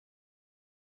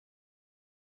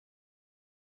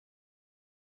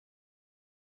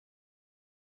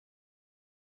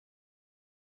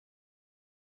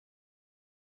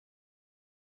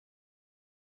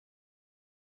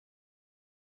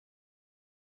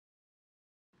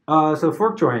So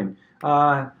forkJoin.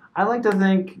 I like to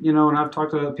think, when I've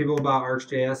talked to people about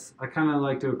RxJS, I kind of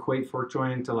like to equate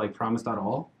forkJoin to like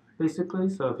promise.all, basically.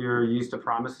 So if you're used to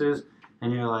promises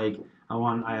and you're like,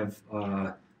 I have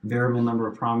a variable number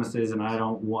of promises and I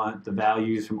don't want the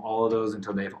values from all of those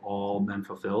until they've all been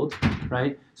fulfilled,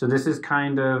 right? So this is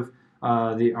kind of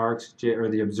the RxJS or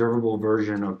the observable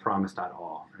version of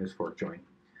promise.all is forkJoin.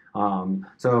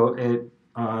 So it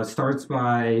starts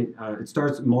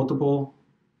multiple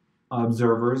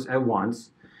observers at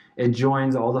once. It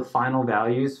joins all the final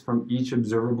values from each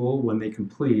observable when they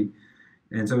complete,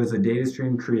 and so it's a data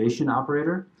stream creation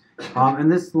operator. And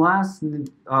this last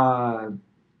bullet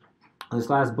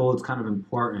is kind of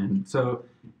important. So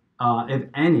if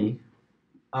any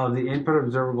of the input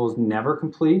observables never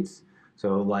completes,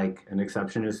 so like an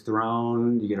exception is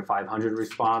thrown, you get a 500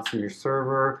 response from your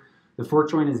server, the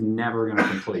forkJoin is never going to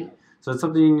complete. So it's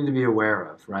something you need to be aware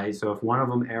of, right? So if one of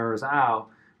them errors out,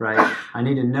 right, I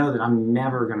need to know that I'm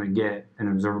never going to get an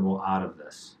observable out of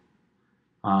this.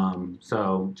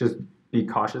 So just be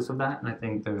cautious of that, and I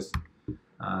think there's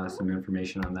some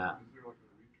information on that.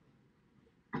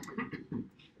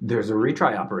 There's a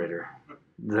retry operator.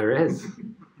 There is.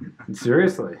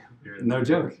 Seriously. No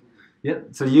joke. Yep.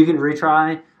 So you can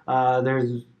retry.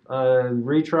 There's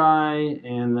retry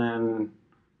and then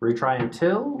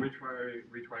retryUntil.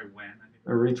 retryWhen.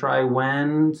 Or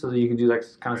retryWhen, so that you can do like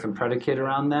kind of some predicate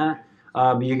around that.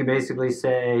 But you can basically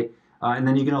say, and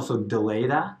then you can also delay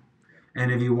that.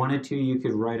 And if you wanted to, you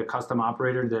could write a custom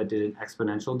operator that did an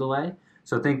exponential delay.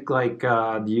 So think like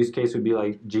the use case would be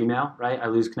like Gmail, right? I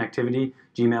lose connectivity.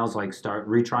 Gmail's like start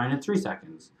retrying in 3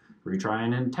 seconds,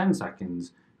 retrying in 10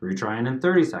 seconds, retrying in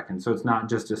 30 seconds. So it's not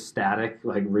just a static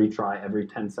like retry every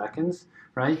 10 seconds,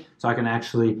 right? So I can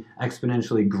actually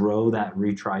exponentially grow that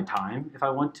retry time if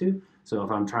I want to. So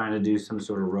if I'm trying to do some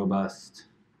sort of robust,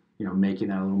 making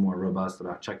that a little more robust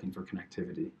about checking for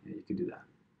connectivity, you could do that.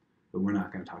 But we're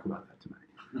not going to talk about that tonight.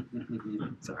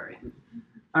 Sorry.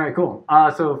 All right, cool.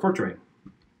 So forkJoin.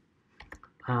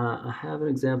 I have an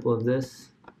example of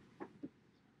this.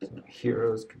 So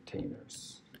heroes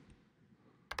containers.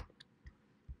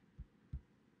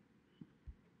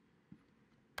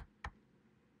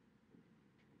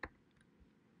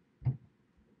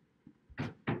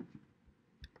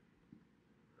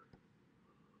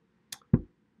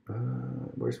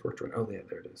 Where's forkJoin? Oh, yeah,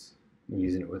 there it is. I'm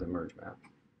using it with a merge map.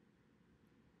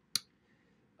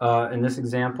 In this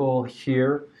example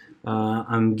here,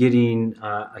 I'm getting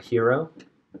a hero.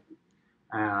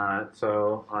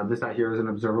 So this here is an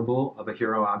observable of a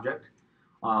hero object.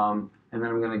 And then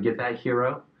I'm going to get that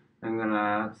hero. I'm going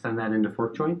to send that into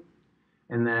forkJoin.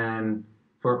 And then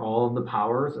for all of the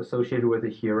powers associated with a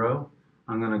hero,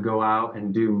 I'm going to go out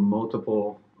and do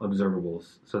multiple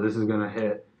observables. So this is going to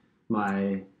hit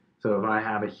my... So if I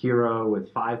have a hero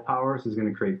with 5 powers, it's going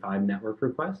to create 5 network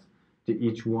requests to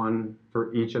each one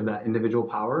for each of that individual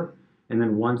power. And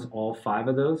then once all 5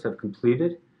 of those have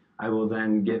completed, I will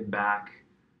then get back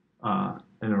an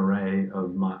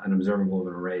observable of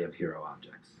an array of hero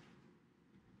objects.